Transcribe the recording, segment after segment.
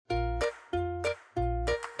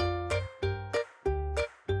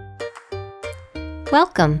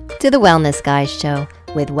Welcome to the Wellness Guys Show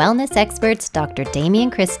with wellness experts Dr. Damien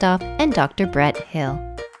Christoph and Dr. Brett Hill.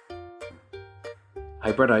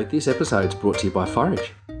 Hey Bretto, this episode's brought to you by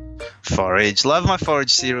Forage. Forage. Love my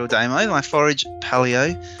Forage cereal, Damo. My Forage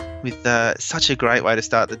Paleo with such a great way to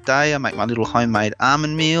start the day. I make my little homemade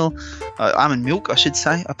almond milk, I should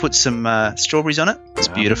say. I put some strawberries on it. It's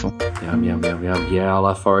beautiful. Yum, yum, yum, yum. Yeah, I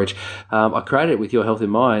love Forage. I created it with your health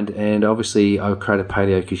in mind, and obviously I created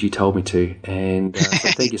paleo because you told me to, and so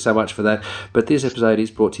thank you so much for that. But this episode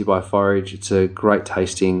is brought to you by Forage. It's a great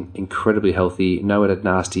tasting, incredibly healthy, no added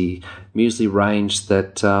nasty muesli range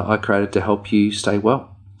that I created to help you stay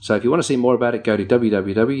well. So if you want to see more about it, go to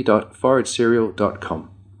www.foragecereal.com.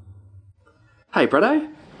 Hey, Bretto.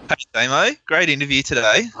 Hey, Damo. Great interview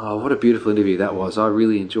today. Oh, what a beautiful interview that was. I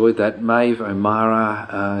really enjoyed that. Maeve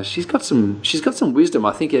O'Meara, she's got some wisdom.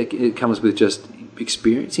 I think it comes with just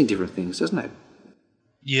experiencing different things, doesn't it?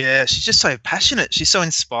 Yeah, she's just so passionate. She's so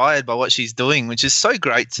inspired by what she's doing, which is so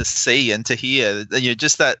great to see and to hear. You know,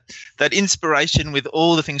 just that inspiration with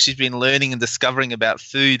all the things she's been learning and discovering about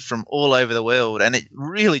food from all over the world, and it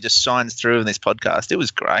really just shines through in this podcast. It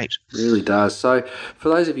was great. It really does. So, for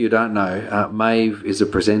those of you who don't know, Maeve is a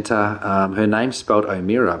presenter. Her name's spelled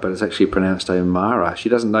O'Meara, but it's actually pronounced O'Meara. She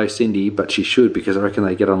doesn't know Cindy, but she should, because I reckon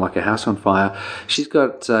they get on like a house on fire. She's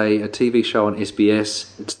got a TV show on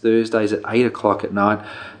SBS. It's Thursdays at 8 o'clock at night.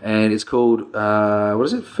 And it's called, what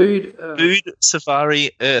is it? Food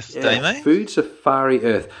Safari Earth, Damo. Food Safari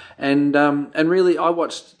Earth. And really, I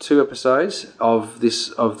watched 2 episodes of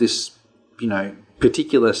this,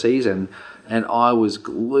 particular season, and I was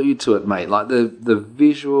glued to it, mate. Like the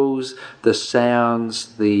visuals, the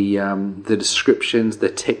sounds, the descriptions, the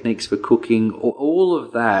techniques for cooking, all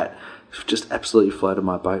of that just absolutely floated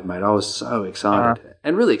my boat, mate. I was so excited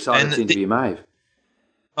and really excited to interview Maeve.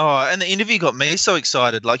 Oh, and the interview got me so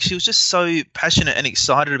excited. Like, she was just so passionate and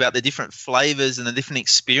excited about the different flavors and the different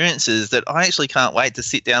experiences that I actually can't wait to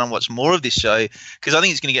sit down and watch more of this show, because I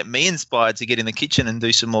think it's going to get me inspired to get in the kitchen and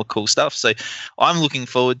do some more cool stuff. So I'm looking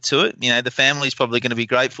forward to it. You know, the family's probably going to be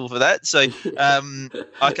grateful for that. So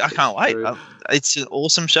I can't wait. It's an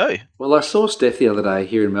awesome show. Well, I saw Steph the other day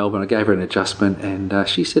here in Melbourne. I gave her an adjustment, and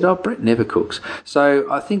she said, "Oh, Brett never cooks." So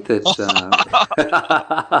I think that it's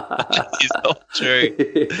not true.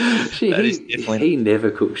 He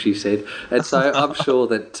never cooks, she said. And so I'm sure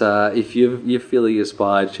that if you're feeling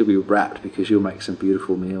inspired, she'll be rapt, because you'll make some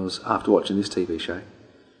beautiful meals after watching this TV show.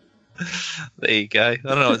 There you go. I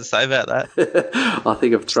don't know what to say about that. I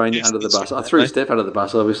think I've thrown you under the bus. I threw Steph under the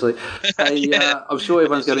bus, obviously. Hey, Yeah. I'm sure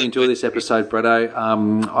everyone's going to enjoy this episode, Bretto.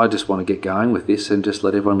 I just want to get going with this and just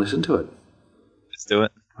let everyone listen to it. Let's do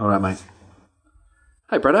it. All right, mate.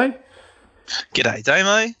 Hey, Bretto. G'day,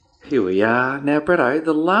 Damo. Here we are. Now, Bretto,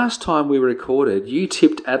 the last time we recorded, you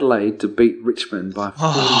tipped Adelaide to beat Richmond by 40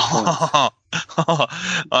 points.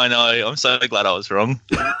 I know. I'm so glad I was wrong.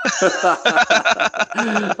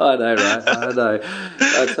 I know, right? I know.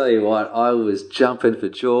 I tell you what, I was jumping for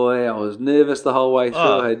joy. I was nervous the whole way through.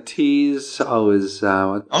 I had tears. I was.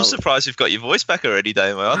 I'm surprised you've got your voice back already,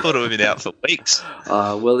 Damo. I thought it would have been out for weeks.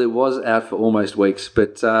 Well, it was out for almost weeks,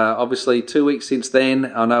 but obviously 2 weeks since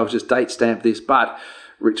then. I know I've just date stamped this, but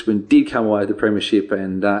Richmond did come away with the premiership,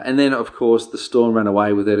 and then, of course, the Storm ran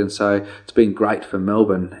away with it, and so it's been great for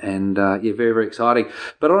Melbourne, and very, very exciting.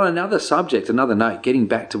 But on another subject, another note, getting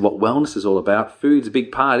back to what wellness is all about, food's a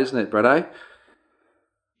big part, isn't it, Bretto?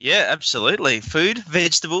 Yeah, absolutely. Food,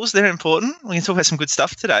 vegetables, they're important. We can talk about some good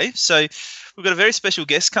stuff today. So we've got a very special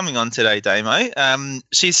guest coming on today, Damo.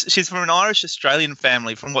 She's from an Irish-Australian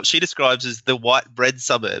family from what she describes as the white bread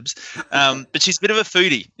suburbs, but she's a bit of a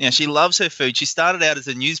foodie. You know, she loves her food. She started out as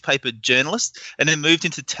a newspaper journalist and then moved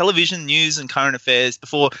into television, news and current affairs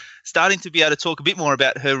before starting to be able to talk a bit more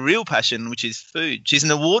about her real passion, which is food. She's an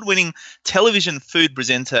award-winning television food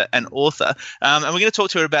presenter and author, and we're going to talk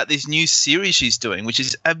to her about this new series she's doing, which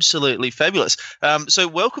is absolutely fabulous. So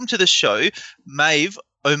welcome to the show, Maeve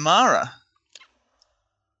O'Meara.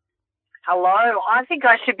 Hello. I think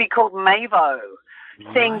I should be called Mavo,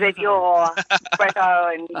 seeing that you're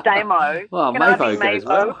Bretto and Damo. Well, Can I Mavo be goes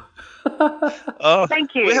Mavo? Oh,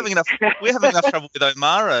 Thank you. We're having enough trouble with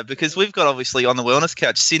O'Meara, because we've got, obviously, on the Wellness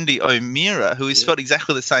Couch, Cindy O'Meara, who is spelled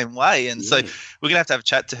exactly the same way. And so we're going to have a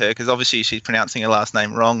chat to her, because obviously she's pronouncing her last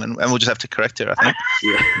name wrong, and we'll just have to correct her, I think.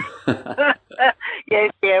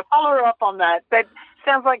 Yes, follow her up on that. But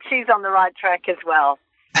sounds like she's on the right track as well.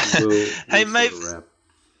 Hey, Maeve,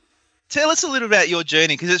 tell us a little about your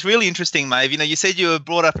journey, because it's really interesting, Maeve. You know, you said you were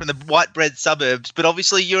brought up in the white bread suburbs, but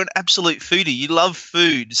obviously you're an absolute foodie. You love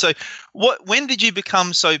food. So when did you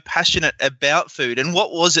become so passionate about food, and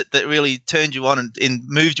what was it that really turned you on and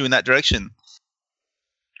moved you in that direction?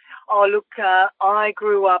 Oh, look, I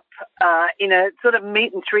grew up in a sort of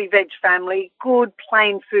meat and three veg family, good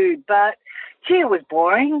plain food, but gee, it was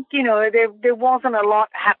boring. You know, there wasn't a lot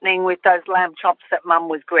happening with those lamb chops that Mum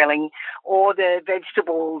was grilling or the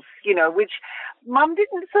vegetables, you know, which Mum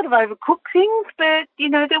didn't sort of overcook things, but, you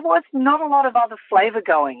know, there was not a lot of other flavour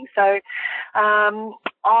going. So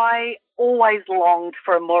I always longed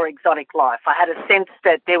for a more exotic life. I had a sense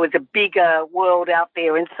that there was a bigger world out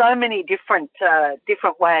there in so many different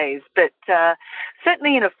ways, but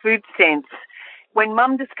certainly in a food sense, when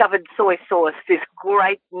Mum discovered soy sauce, this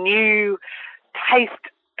great new taste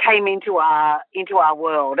came into our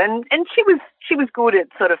world, and she was good at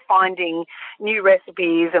sort of finding new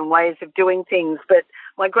recipes and ways of doing things. But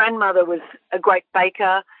my grandmother was a great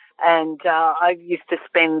baker, and I used to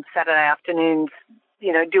spend Saturday afternoons,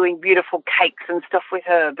 you know, doing beautiful cakes and stuff with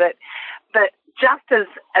her. But just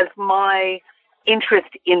as my interest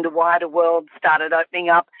in the wider world started opening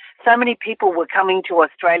up, so many people were coming to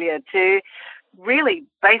Australia to really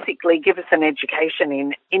basically give us an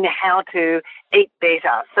education in how to eat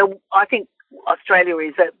better. So I think Australia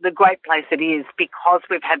is the great place it is because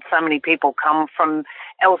we've had so many people come from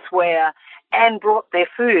elsewhere and brought their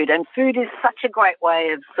food. And food is such a great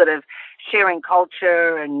way of sort of sharing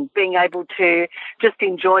culture and being able to just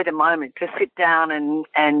enjoy the moment, to sit down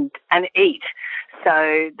and eat.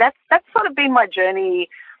 So that's sort of been my journey.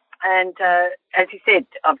 And as you said,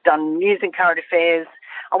 I've done news and current affairs.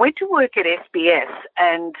 I went to work at SBS,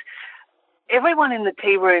 and everyone in the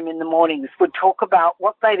tea room in the mornings would talk about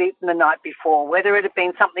what they'd eaten the night before, whether it had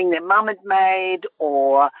been something their mum had made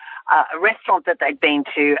or a restaurant that they'd been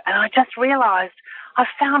to. And I just realised I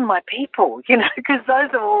found my people, you know, because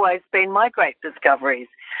those have always been my great discoveries.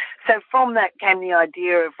 So from that came the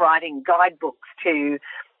idea of writing guidebooks to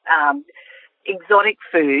exotic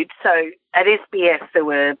food. So at SBS there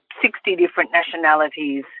were 60 different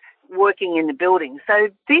nationalities working in the building. So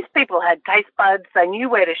these people had taste buds, they knew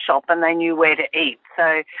where to shop and they knew where to eat.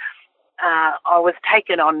 So I was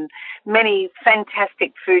taken on many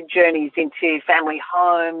fantastic food journeys into family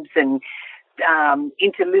homes and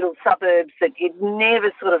into little suburbs that you'd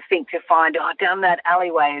never sort of think to find, down that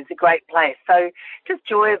alleyway is a great place. So just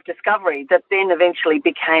joy of discovery that then eventually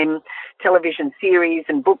became television series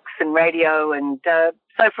and books and radio. And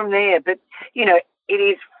so from there, but, you know, it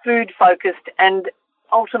is food focused, and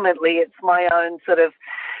ultimately it's my own sort of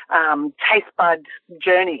taste bud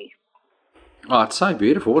journey. Oh, it's so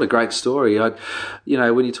beautiful. What a great story. You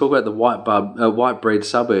know, when you talk about the white bread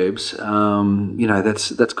suburbs, you know,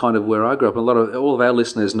 that's kind of where I grew up. All of our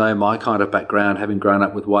listeners know my kind of background, having grown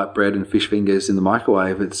up with white bread and fish fingers in the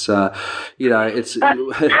microwave. It's, you know, it's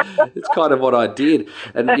it's kind of what I did.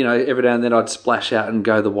 And, you know, every now and then I'd splash out and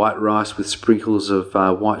go the white rice with sprinkles of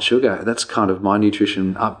white sugar. That's kind of my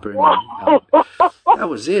nutrition upbringing. That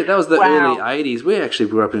was it. That was the early 80s. We actually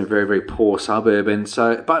grew up in a very, very poor suburb. And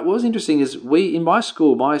so, but what was interesting is in my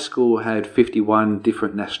school had 51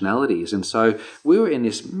 different nationalities. And so we were in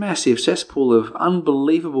this massive cesspool of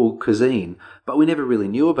unbelievable cuisine, but we never really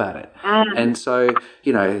knew about it. And so,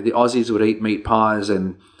 you know, the Aussies would eat meat pies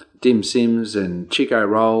and dim sims and Chico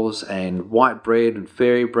rolls and white bread and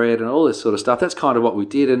fairy bread and all this sort of stuff. That's kind of what we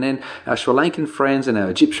did. And then our Sri Lankan friends and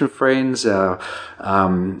our Egyptian friends, our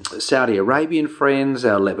Saudi Arabian friends,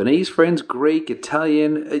 our Lebanese friends, Greek,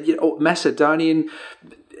 Italian, Macedonian,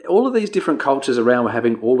 all of these different cultures around were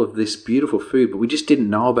having all of this beautiful food, but we just didn't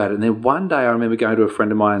know about it. And then one day I remember going to a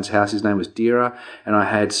friend of mine's house, his name was Dira, and I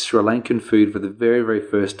had Sri Lankan food for the very, very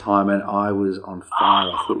first time, and I was on fire.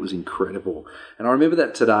 I thought it was incredible. And I remember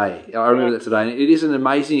that today. And it is an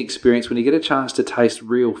amazing experience when you get a chance to taste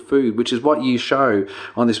real food, which is what you show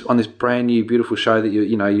on this brand new beautiful show that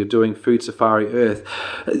you're doing, Food Safari Earth.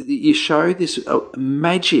 You show this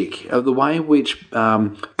magic of the way in which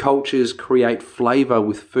cultures create flavour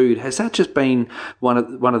with food. Has that just been one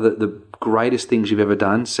of the greatest things you've ever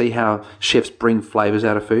done? See how chefs bring flavours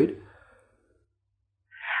out of food?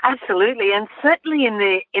 Absolutely, and certainly in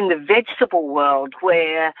the vegetable world,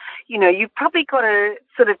 where you've probably got to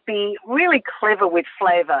sort of be really clever with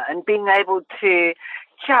flavour and being able to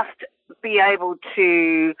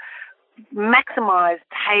maximise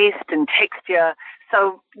taste and texture.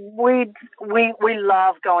 So we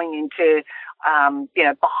love going into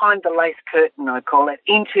behind the lace curtain, I call it,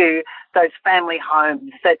 into those family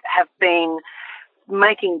homes that have been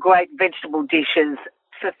making great vegetable dishes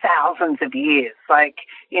for thousands of years,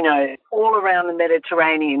 all around the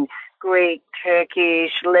Mediterranean, Greek,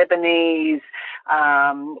 Turkish, Lebanese,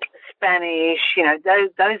 Spanish,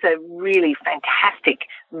 those are really fantastic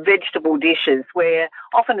vegetable dishes where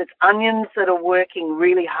often it's onions that are working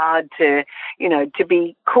really hard to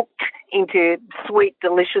be cooked into sweet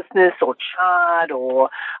deliciousness or chard or,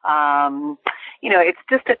 it's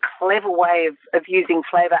just a clever way of using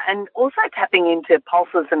flavour, and also tapping into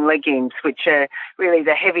pulses and legumes, which are really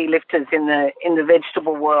the heavy lifters in the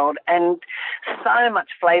vegetable world. And so much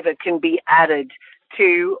flavour can be added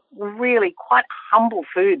to really quite humble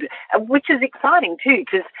food, which is exciting too,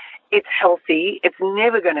 because it's healthy, it's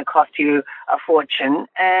never going to cost you a fortune,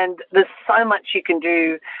 and there's so much you can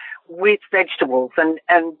do with vegetables. And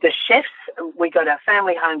the chefs, we go to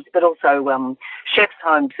family homes, but also chefs'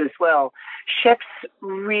 homes as well. Chefs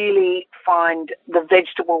really find the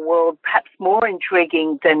vegetable world perhaps more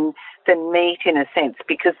intriguing than meat in a sense,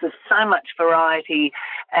 because there's so much variety,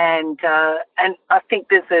 and I think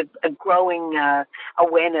there's a growing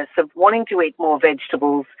awareness of wanting to eat more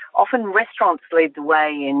vegetables. Often restaurants lead the way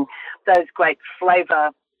in those great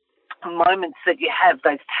flavour moments that you have,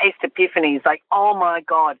 those taste epiphanies, like, oh my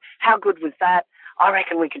God, how good was that? I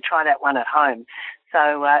reckon we could try that one at home.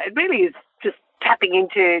 So it really is just tapping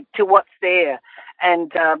into what's there.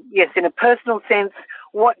 And yes, in a personal sense,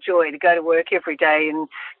 what joy to go to work every day and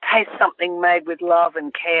taste something made with love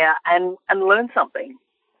and care and learn something.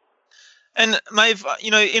 And Maeve,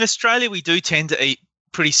 in Australia we do tend to eat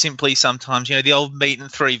pretty simply sometimes, the old meat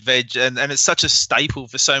and 3 veg, and it's such a staple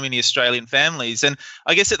for so many Australian families. And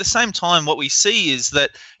I guess at the same time, what we see is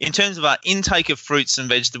that in terms of our intake of fruits and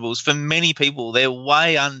vegetables, for many people, they're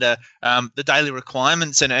way under the daily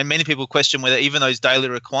requirements, and many people question whether even those daily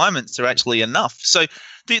requirements are actually enough. So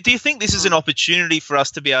do you think this is an opportunity for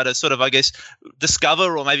us to be able to sort of, I guess,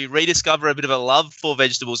 discover or maybe rediscover a bit of a love for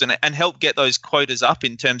vegetables and help get those quotas up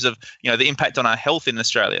in terms of, the impact on our health in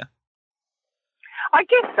Australia? I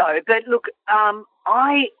guess so, but look,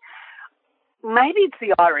 maybe it's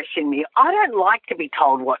the Irish in me. I don't like to be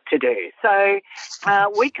told what to do, so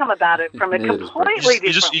we come about it from a completely different way.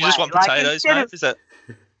 You just want potatoes, mate? Is that?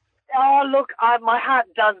 Oh, look, my heart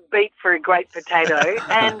does beat for a great potato.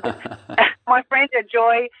 And my friend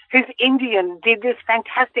Joy, who's Indian, did this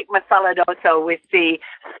fantastic masala dosa with the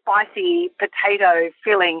spicy potato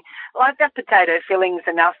filling. Like, that potato filling's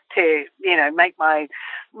enough to, make my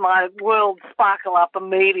world sparkle up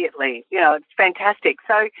immediately. It's fantastic.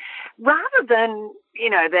 So rather than,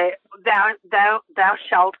 thou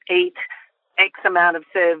shalt eat X amount of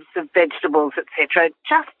serves of vegetables, etc.,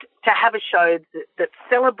 just to have a show that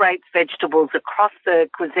celebrates vegetables across the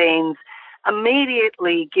cuisines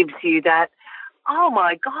immediately gives you that, oh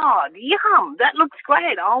my God, yum, that looks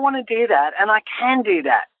great, I want to do that, and I can do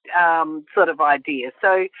that sort of idea.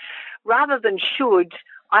 So rather than should,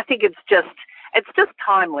 I think it's just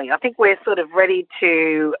timely. I think we're sort of ready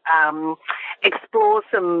to explore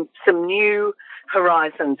some new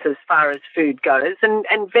horizons as far as food goes, and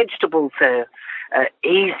vegetables are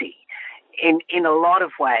easy in a lot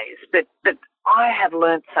of ways. But I have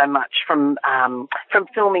learnt so much from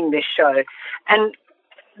filming this show. And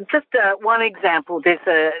just one example, there's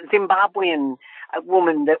a Zimbabwean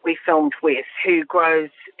woman that we filmed with who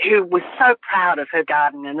was so proud of her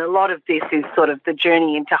garden, and a lot of this is sort of the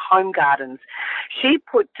journey into home gardens. She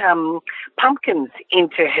put pumpkins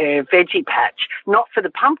into her veggie patch, not for the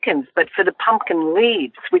pumpkins, but for the pumpkin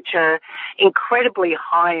leaves, which are incredibly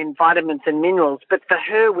high in vitamins and minerals, but for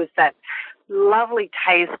her was that lovely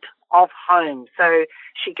taste of home. So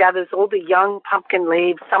she gathers all the young pumpkin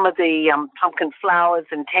leaves, some of the pumpkin flowers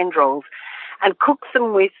and tendrils, and cooks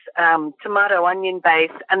them with tomato onion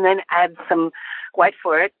base, and then adds some, wait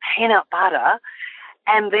for it, peanut butter,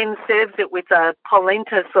 and then serves it with a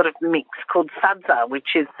polenta sort of mix called sadza,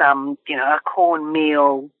 which is, a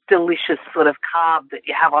cornmeal, delicious sort of carb that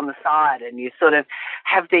you have on the side, and you sort of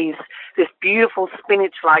have this beautiful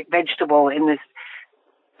spinach-like vegetable in this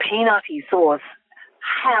peanutty sauce.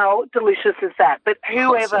 How delicious is that? But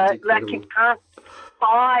whoever, you can't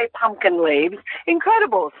buy pumpkin leaves,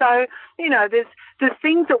 incredible. So, there's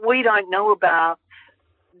things that we don't know about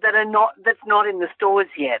that's not in the stores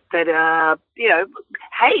yet that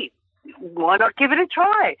hey, why not give it a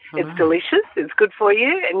try? It's delicious, it's good for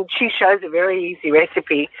you, and she shows a very easy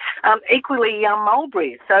recipe. Equally,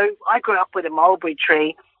 mulberries. So I grew up with a mulberry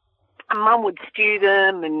tree. Mum would stew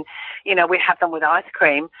them, and we'd have them with ice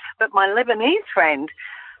cream. But my Lebanese friend,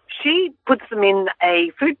 she puts them in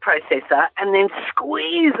a food processor and then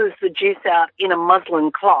squeezes the juice out in a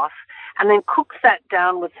muslin cloth, and then cooks that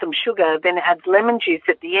down with some sugar, then adds lemon juice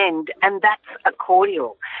at the end, and that's a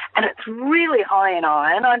cordial. And it's really high in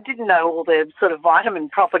iron. I didn't know all the sort of vitamin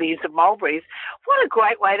properties of mulberries. What a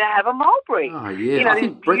great way to have a mulberry. Oh, yeah. I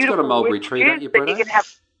think Brett's got a mulberry tree, don't you, Brett?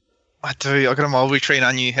 I do. I got a mulberry tree in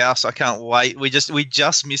our new house. I can't wait. We just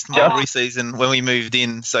missed mulberry season when we moved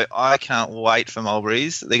in, so I can't wait for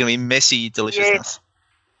mulberries. They're going to be messy deliciousness.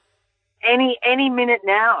 any minute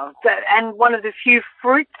now, and one of the few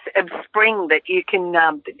fruits of spring that you can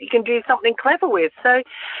do something clever with. So,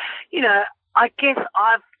 I guess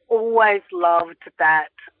I've always loved that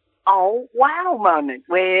oh wow moment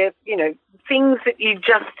where things that you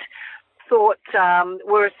just thought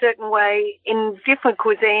were a certain way in different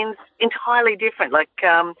cuisines, entirely different. Like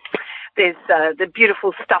there's the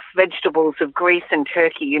beautiful stuffed vegetables of Greece and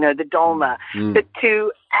Turkey, the dolma. But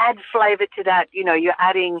to add flavour to that, you're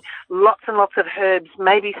adding lots and lots of herbs,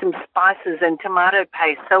 maybe some spices and tomato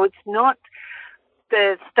paste. So it's not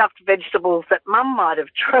the stuffed vegetables that Mum might have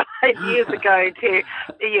tried years ago to,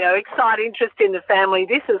 excite interest in the family.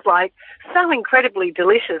 This is like so incredibly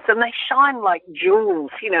delicious, and they shine like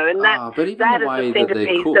jewels, and that but even that the is way the that they're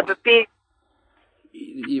centerpiece cooked. of a big.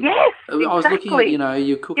 Yes, I was exactly. looking at,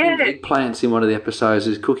 you're cooking eggplants in one of the episodes,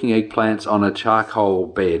 is cooking eggplants on a charcoal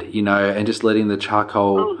bed, and just letting the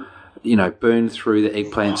charcoal, burn through the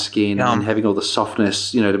eggplant skin and having all the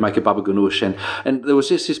softness, to make a baba ganoush. And there was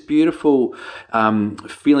just this beautiful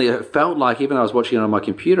feeling. It felt like, even though I was watching it on my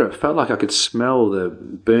computer, it felt like I could smell the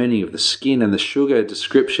burning of the skin and the sugar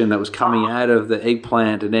description that was coming out of the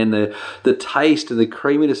eggplant, and then the taste and the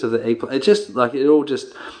creaminess of the eggplant. It just, it all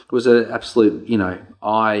just was an absolute,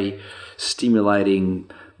 eye-stimulating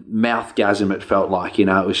mouthgasm, it felt like. It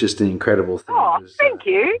was just an incredible thing. Oh, thank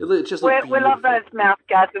you. It just we love those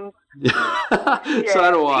mouthgasms.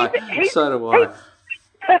 So do I.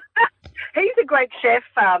 He's a great chef.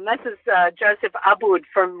 This is Joseph Abboud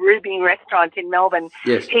from Rubin Restaurant in Melbourne.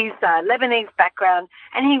 Yes. He's Lebanese background,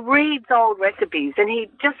 and he reads old recipes, and he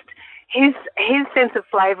just his sense of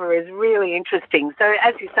flavour is really interesting. So,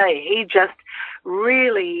 as you say, he just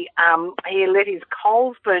really he let his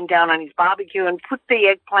coals burn down on his barbecue and put the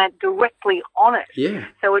eggplant directly on it. Yeah.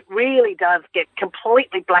 So it really does get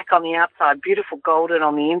completely black on the outside, beautiful golden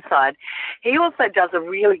on the inside. He also does a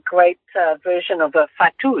really great version of a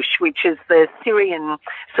fattoush, which is the Syrian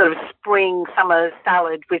sort of spring summer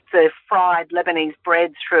salad with the fried Lebanese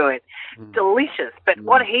bread through it. Delicious. But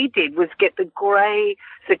what he did was get the grey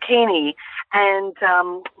zucchini and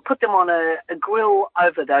put them on a grill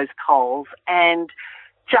over those coals and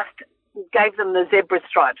just gave them the zebra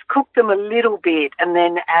stripes, cooked them a little bit, and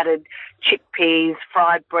then added chickpeas,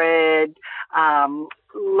 fried bread,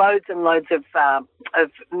 loads and loads of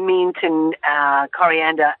mint and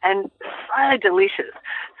coriander, and so delicious.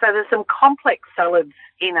 So there's some complex salads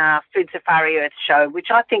in our Food Safari Earth show,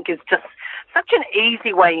 which I think is just such an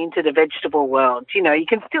easy way into the vegetable world. You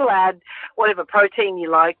can still add whatever protein you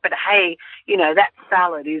like, but hey, that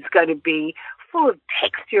salad is going to be full of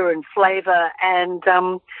texture and flavour and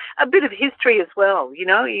a bit of history as well. You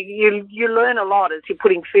learn a lot as you're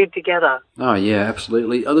putting food together. Oh yeah,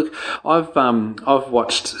 absolutely. Look, I've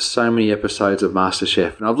watched so many episodes of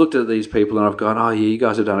MasterChef, and I've looked at these people and I've gone, oh yeah, you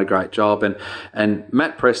guys have done a great job. And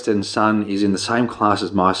Matt Preston's son is in the same class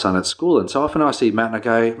as my son at school, and so often I see Matt and I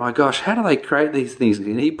go, my gosh, how do they create these things?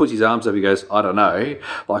 And he puts his arms up, he goes, I don't know,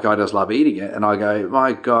 like I just love eating it. And I go,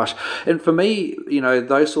 my gosh. And for me,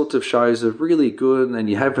 those sorts of shows are really good, and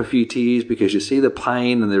you have a few tears because you see the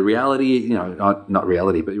pain and the reality, not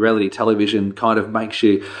reality, but reality television kind of makes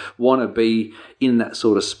you want to be in that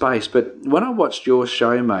sort of space. But when I watched your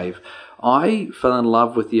show, Maeve, I fell in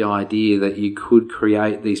love with the idea that you could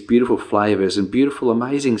create these beautiful flavours and beautiful,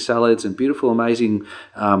 amazing salads and beautiful, amazing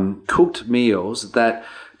cooked meals that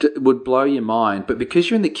would blow your mind. But because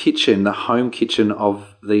you're in the kitchen, the home kitchen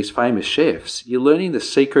of these famous chefs, you're learning the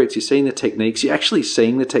secrets, you're seeing the techniques, you're actually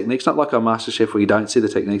seeing the techniques, not like on MasterChef where you don't see the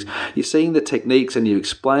techniques. You're seeing the techniques and you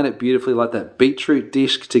explain it beautifully, like that beetroot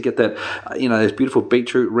dish to get that, those beautiful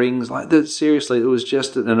beetroot rings. Seriously, it was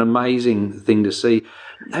just an amazing thing to see.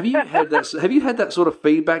 Have you had that? Have you had that sort of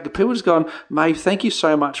feedback? Have people just gone, Maeve, thank you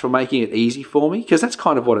so much for making it easy for me? Because that's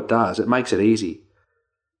kind of what it does. It makes it easy.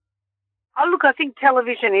 Oh, look, I think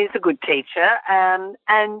television is a good teacher, and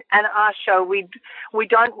our show, we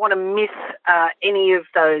don't want to miss any of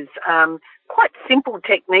those quite simple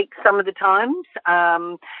techniques some of the times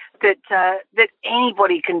that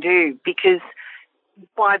anybody can do, because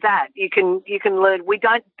by that you can learn. We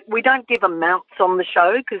don't give amounts on the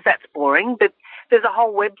show because that's boring, but there's a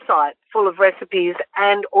whole website full of recipes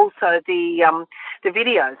and also the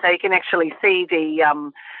video, so you can actually see the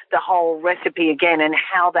whole recipe again and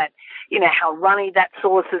how that, how runny that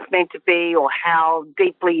sauce is meant to be or how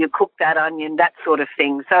deeply you cook that onion, that sort of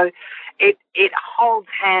thing. So it holds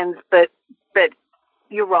hands, but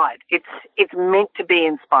you're right. It's meant to be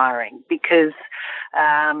inspiring because,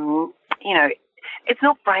 it's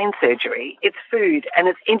not brain surgery. It's food, and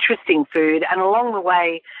it's interesting food. And along the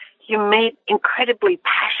way, you meet incredibly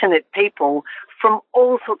passionate people from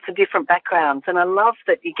all sorts of different backgrounds. And I love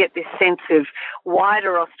that you get this sense of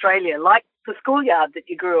wider Australia, like the schoolyard that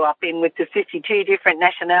you grew up in with the 52 different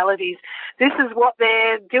nationalities. This is what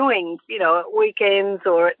they're doing, at weekends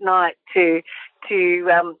or at night to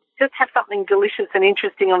just have something delicious and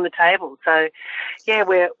interesting on the table. So, yeah,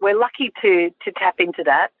 we're lucky to tap into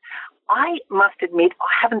that. I must admit,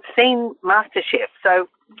 I haven't seen MasterChef, so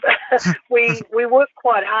we work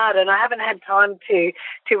quite hard, and I haven't had time to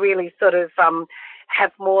really sort of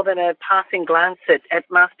have more than a passing glance at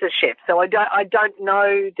MasterChef. So I don't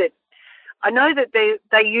know that. I know that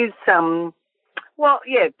they use some. Well,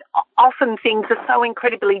 yeah, often things are so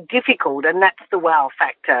incredibly difficult, and that's the wow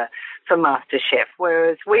factor for MasterChef,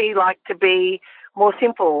 whereas we like to be more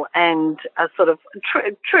simple and sort of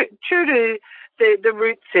true to the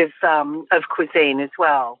roots of cuisine as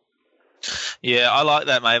well. Yeah, I like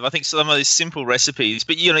that, Maeve. I think some of those simple recipes,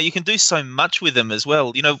 but you can do so much with them as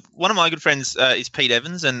well. One of my good friends is Pete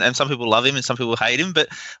Evans, and some people love him and some people hate him. But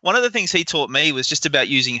one of the things he taught me was just about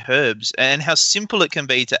using herbs and how simple it can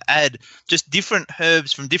be to add just different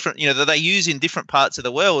herbs from different, that they use in different parts of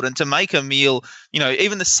the world, and to make a meal,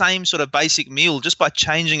 even the same sort of basic meal, just by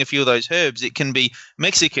changing a few of those herbs. It can be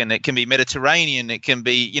Mexican, it can be Mediterranean, it can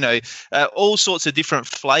be, all sorts of different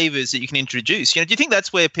flavors that you can introduce. Do you think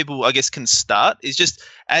that's where people, I guess, can start, is just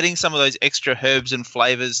adding some of those extra herbs and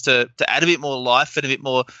flavors to add a bit more life and a bit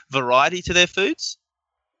more variety to their foods?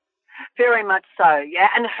 Very much so, yeah.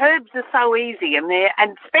 And herbs are so easy, and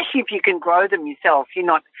especially if you can grow them yourself. You're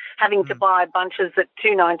not having to buy bunches at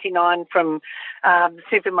 $2.99 from the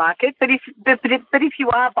supermarket. But if you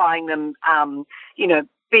are buying them,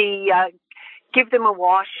 give them a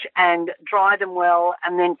wash and dry them well,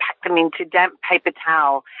 and then pack them into damp paper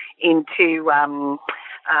towel into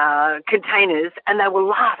containers, and they will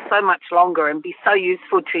last so much longer and be so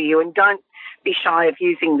useful to you. And don't be shy of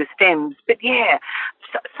using the stems. But yeah,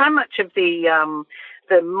 so much of the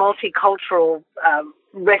multicultural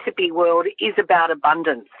recipe world is about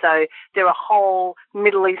abundance. So there are whole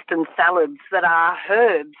Middle Eastern salads that are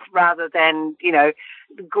herbs rather than,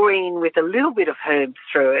 green with a little bit of herbs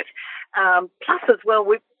through it. Plus as well,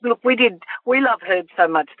 we love herbs so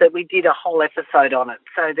much that we did a whole episode on it.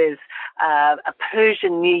 So there's a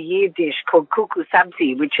Persian New Year dish called kuku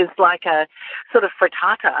sabzi, which is like a sort of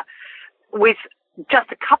frittata with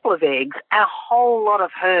just a couple of eggs, a whole lot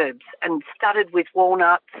of herbs, and studded with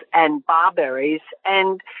walnuts and barberries,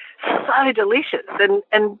 and so delicious.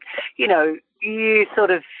 And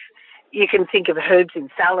you can think of herbs in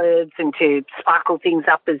salads and to sparkle things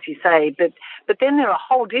up, as you say, but then there are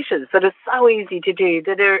whole dishes that are so easy to do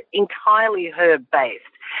that are entirely herb-based.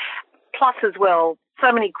 Plus, as well,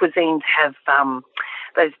 so many cuisines have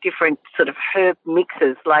those different sort of herb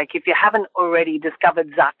mixes. Like if you haven't already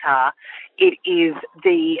discovered za'atar, it is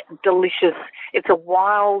the delicious, it's a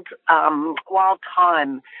wild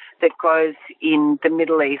thyme that grows in the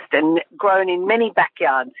Middle East and grown in many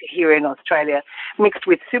backyards here in Australia, mixed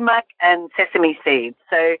with sumac and sesame seeds.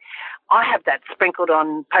 So I have that sprinkled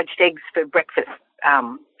on poached eggs for breakfast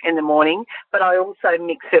in the morning, but I also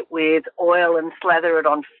mix it with oil and slather it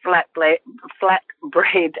on flat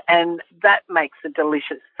bread, and that makes a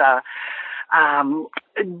delicious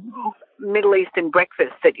Middle Eastern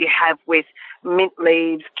breakfast that you have with mint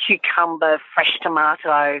leaves, cucumber, fresh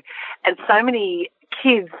tomato. And so many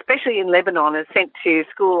kids, especially in Lebanon, are sent to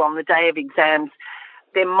school on the day of exams.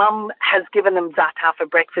 Their mum has given them za'atar for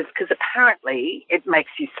breakfast because apparently it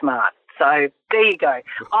makes you smart. So there you go.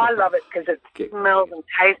 I love it because it smells and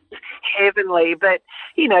tastes heavenly. But,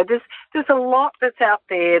 there's a lot that's out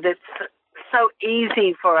there that's so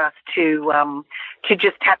easy for us to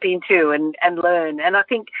just tap into and learn. And I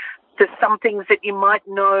think there's some things that you might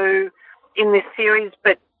know in this series,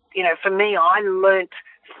 but, for me, I learnt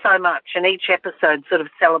so much, and each episode sort of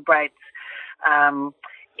celebrates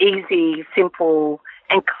easy, simple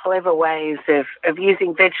and clever ways of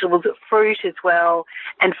using vegetables, fruit as well,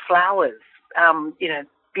 and flowers,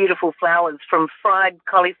 beautiful flowers, from fried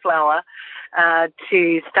cauliflower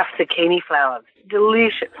to stuffed zucchini flowers.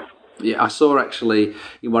 Delicious. Yeah, I saw actually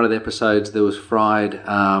in one of the episodes there was fried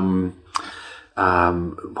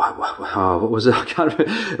what was it? I can't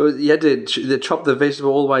remember. You had to chop the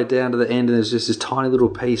vegetable all the way down to the end, and there's just this tiny little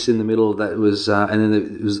piece in the middle that was, and then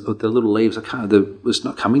it was the little leaves. It was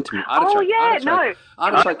not coming to me. Artichoke. Oh yeah, no,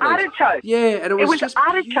 artichoke. Yeah, and it was just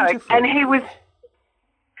artichoke, beautiful. And he was.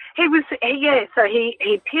 So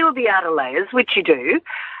he peeled the outer layers, which you do.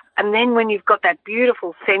 And then when you've got that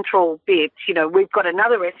beautiful central bit, we've got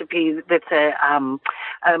another recipe that's a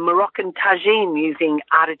Moroccan tagine using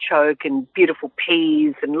artichoke and beautiful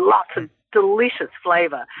peas and lots of delicious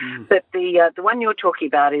flavour. But the one you're talking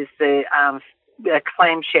about is the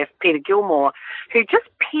acclaimed chef Peter Gilmore, who just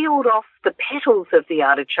peeled off the petals of the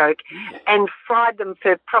artichoke and fried them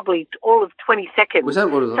for probably all of 20 seconds. Was that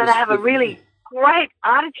what it was? So they have a really great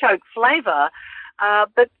artichoke flavour,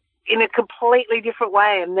 but in a completely different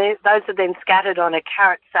way. And those are then scattered on a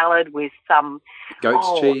carrot salad with some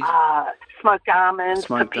goat's cheese, smoked almonds,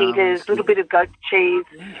 pepitas, a little bit of goat cheese.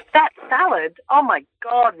 That salad, oh my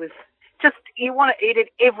God, was just, you want to eat it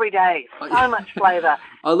every day. So much flavour.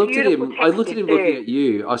 I looked at him looking at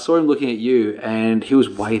you. I saw him looking at you, and he was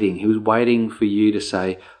waiting. He was waiting for you to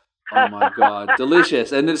say, "Oh my God,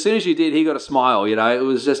 delicious!" And as soon as you did, he got a smile. You know, it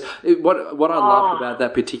was just what I loved about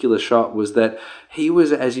that particular shot was that he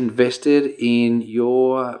was as invested in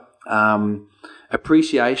your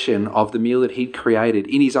appreciation of the meal that he'd created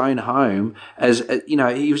in his own home as you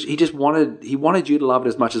know. He wanted you to love it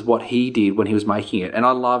as much as what he did when he was making it. And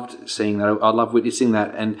I loved seeing that. I loved witnessing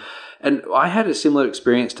that. And I had a similar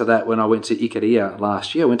experience to that when I went to Ikaria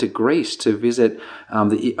last year. I went to Greece to visit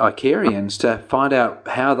the Icarians to find out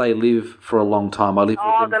how they live for a long time. I lived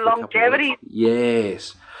with them the longevity.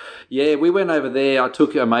 Yes. Yeah, we went over there. I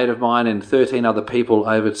took a mate of mine and 13 other people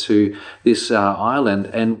over to this island,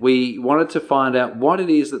 and we wanted to find out what it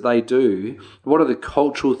is that they do, what are the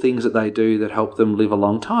cultural things that they do that help them live a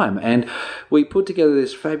long time. And we put together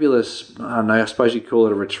this fabulous, I don't know, I suppose you'd call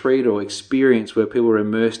it a retreat or experience where people were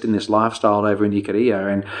immersed in this lifestyle over in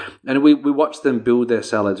Ikaria. And we watched them build their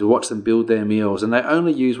salads, we watched them build their meals, and they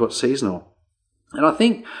only use what's seasonal. And I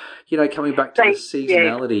think, you know, coming back to the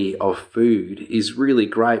seasonality of food is really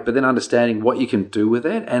great, but then understanding what you can do with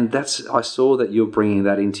it. And I saw that you're bringing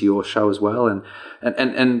that into your show as well.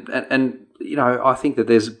 And you know, I think that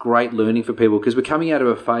there's great learning for people because we're coming out of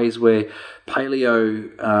a phase where paleo,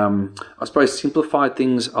 I suppose, simplified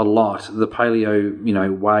things a lot. The paleo, you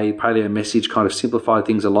know, paleo message kind of simplified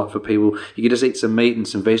things a lot for people. You could just eat some meat and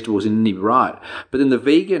some vegetables and you'd be right. But then the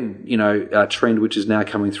vegan, you know, trend, which is now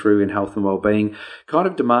coming through in health and well-being, kind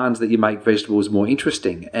of demands that you make vegetables more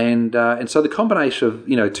interesting. And so the combination of,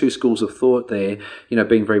 you know, two schools of thought there, you know,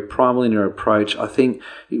 being very primal in your approach, I think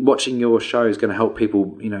watching your show is going to help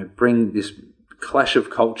people, you know, bring this clash of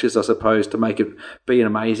cultures, I suppose, to make it be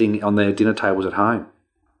amazing on their dinner tables at home.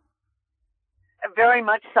 Very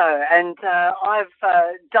much so. And I've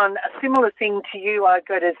done a similar thing to you. I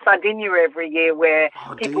go to Sardinia every year where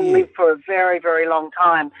people live for a very, very long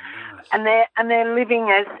time. Nice. And they're living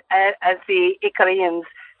as the Icarians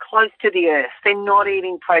close to the earth. They're not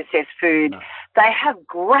eating processed food. No. They have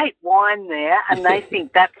great wine there, and they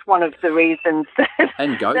think that's one of the reasons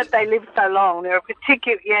that they live so long. There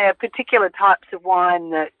are particular types of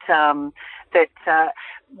wine that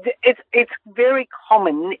it's very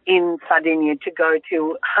common in Sardinia to go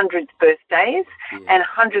to 100th birthdays and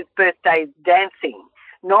 100th birthdays dancing,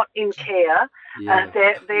 not in care. Yeah.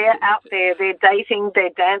 They're out there, they're dating, they're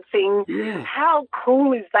dancing. Yeah. How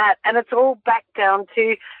cool is that? And it's all back down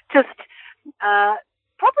to just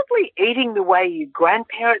probably eating the way your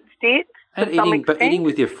grandparents did. And eating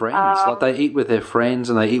with your friends. Like they eat with their friends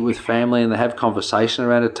and they eat with family and they have conversation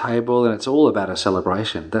around a table and it's all about a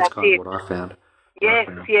celebration. That's kind of what I found. Yes.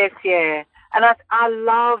 And I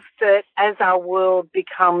love that as our world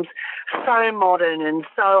becomes so modern and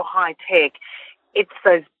so high-tech, it's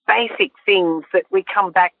those basic things that we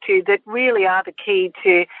come back to that really are the key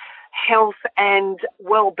to health and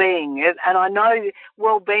well-being. And I know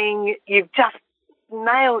well-being, you've just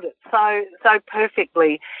nailed it so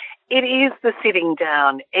perfectly. It is the sitting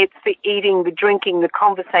down, it's the eating, the drinking, the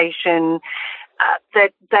conversation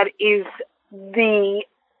that is the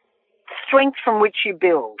strength from which you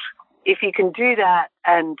build. If you can do that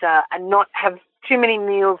and not have too many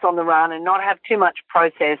meals on the run and not have too much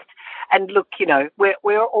processed. And look, you know,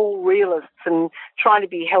 we're all realists and trying to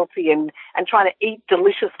be healthy and trying to eat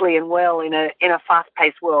deliciously and well in a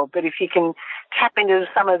fast-paced world. But if you can tap into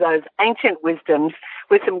some of those ancient wisdoms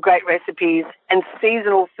with some great recipes and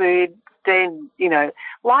seasonal food, then, you know,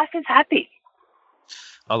 life is happy.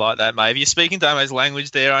 I like that, Maeve. You're speaking Damo's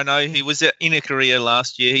language there. I know he was in Ikaria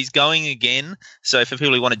last year. He's going again. So for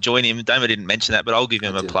people who want to join him, Damo didn't mention that, but I'll give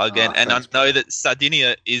him a plug. And I know that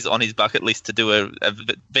Sardinia is on his bucket list to do a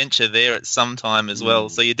venture there at some time as well.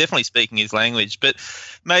 So you're definitely speaking his language. But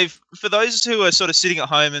Maeve, for those who are sort of sitting at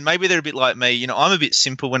home and maybe they're a bit like me, you know, I'm a bit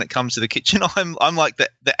simple when it comes to the kitchen. I'm like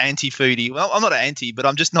the anti-foodie. Well, I'm not an anti, but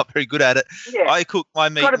I'm just not very good at it. Yeah. I cook my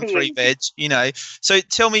meat and 3 veg, you know. So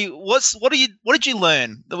tell me, what did you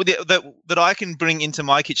learn that I can bring into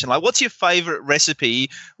my kitchen? Like, what's your favorite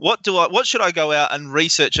recipe? What should I go out and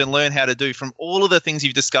research and learn how to do from all of the things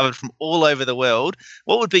you've discovered from all over the world?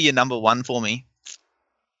 What would be your number one for me?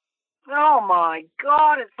 Oh my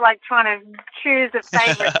God, it's like trying to choose a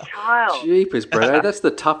favourite child. Jeepers, Bretto, that's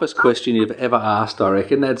the toughest question you've ever asked, I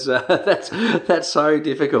reckon. That's so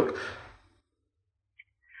difficult.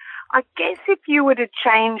 I guess if you were to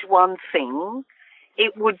change one thing,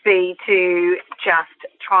 it would be to just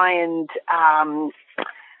try and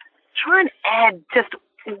add just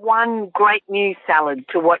one great new salad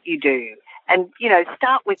to what you do. And,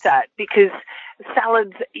 start with that, because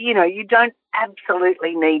salads, you don't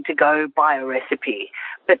absolutely need to go buy a recipe.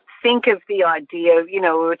 But think of the idea, we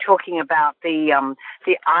were talking about the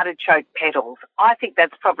artichoke petals. I think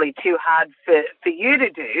that's probably too hard for you to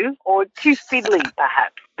do, or too fiddly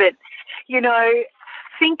perhaps. But,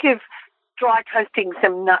 think of dry toasting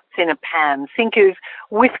some nuts in a pan. Think of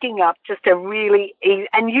whisking up just a really easy,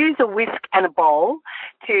 and use a whisk and a bowl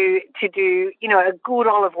to do, a good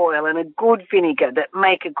olive oil and a good vinegar that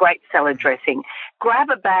make a great salad dressing. Grab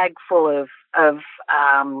a bag full of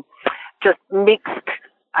just mixed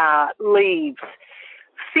leaves.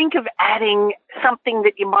 Think of adding something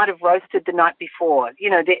that you might have roasted the night before.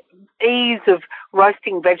 The ease of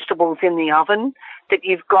roasting vegetables in the oven, that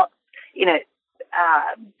you've got,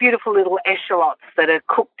 beautiful little echalotts that are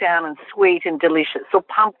cooked down and sweet and delicious, or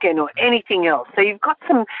pumpkin or anything else. So you've got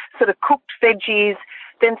some sort of cooked veggies.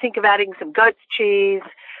 Then think of adding some goat's cheese,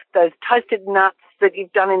 those toasted nuts that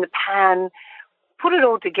you've done in the pan. Put it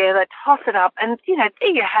all together, toss it up, and, there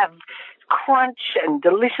you have crunch and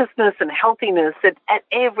deliciousness and healthiness at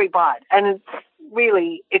every bite. And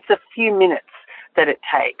it's a few minutes that it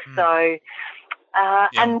takes. So...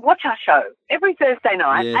 and watch our show every Thursday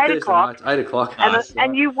night, 8 o'clock. 8 o'clock.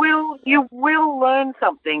 And you will learn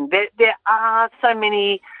something. There are so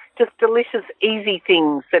many just delicious, easy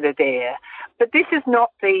things that are there. But this is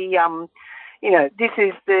not the,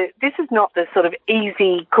 this is not the sort of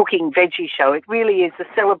easy cooking veggie show. It really is a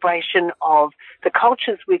celebration of the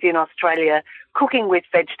cultures within Australia, cooking with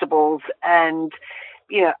vegetables, and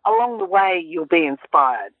along the way you'll be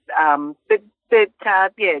inspired. But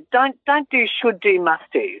don't do should do, must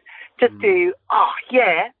do. Just do,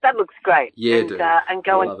 that looks great. Yeah, and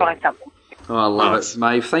go and buy something. Oh, I love it.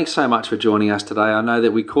 Maeve, thanks so much for joining us today. I know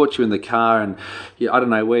that we caught you in the car, and I don't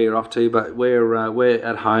know where you're off to, but we're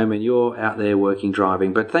at home and you're out there working,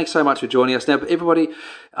 driving. But thanks so much for joining us. Now, everybody,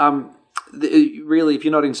 really, if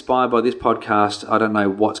you're not inspired by this podcast, I don't know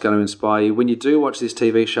what's going to inspire you. When you do watch this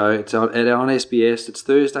TV show, it's on SBS. It's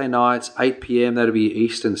Thursday nights, 8 p.m. That'll be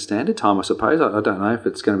Eastern Standard Time, I suppose. I don't know if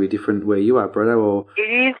it's going to be different where you are, Bretto, or...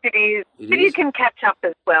 It is. But you can catch up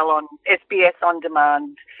as well on SBS On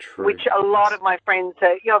Demand. True. Which a lot of my friends,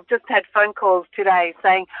 I've just had phone calls today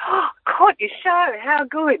saying, caught your show, how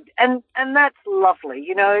good. And that's lovely.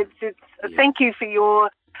 Thank you for your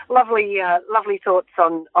lovely thoughts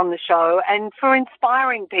on the show, and for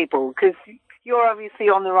inspiring people, because you're obviously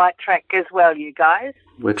on the right track as well, you guys.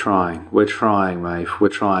 We're trying, Maeve. We're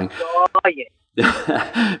trying. Oh, yeah.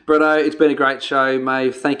 Bretto, it's been a great show.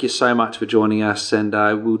 Maeve, thank you so much for joining us, and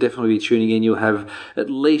we'll definitely be tuning in. You'll have at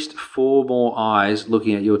least 4 more eyes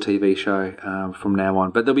looking at your TV show from now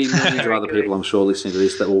on. But there'll be millions of other people, I'm sure, listening to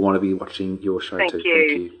this that will want to be watching your show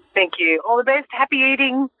too. Thank you. All the best. Happy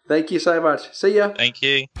eating. Thank you so much. See ya. Thank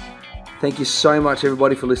you. Thank you so much,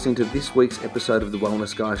 everybody, for listening to this week's episode of The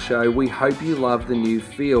Wellness Guy Show. We hope you love the new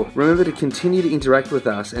feel. Remember to continue to interact with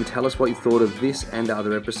us and tell us what you thought of this and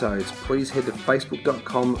other episodes. Please head to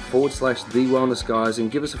facebook.com/The Wellness Guys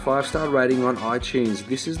and give us a 5-star rating on iTunes.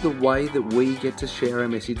 This is the way that we get to share our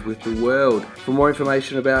message with the world. For more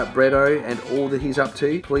information about Bretto and all that he's up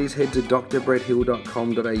to, please head to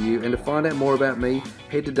drbretthill.com.au, and to find out more about me,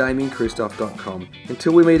 head to DamienChristoff.com.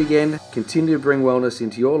 Until we meet again, continue to bring wellness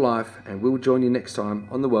into your life, and we'll join you next time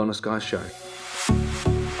on The Wellness Guy Show.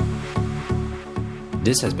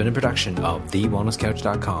 This has been a production of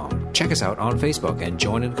TheWellnessCouch.com. Check us out on Facebook and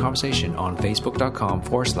join in the conversation on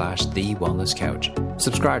Facebook.com/The Wellness Couch.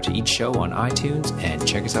 Subscribe to each show on iTunes and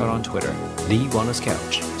check us out on Twitter. The Wellness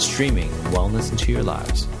Couch, streaming wellness into your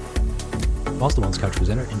lives. Whilst the Wellness Couch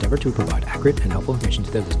presenter endeavor to provide accurate and helpful information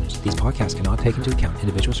to their listeners, these podcasts cannot take into account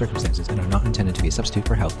individual circumstances and are not intended to be a substitute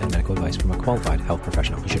for health and medical advice from a qualified health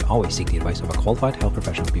professional. You should always seek the advice of a qualified health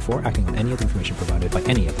professional before acting on any of the information provided by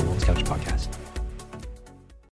any of the Wellness Couch podcasts.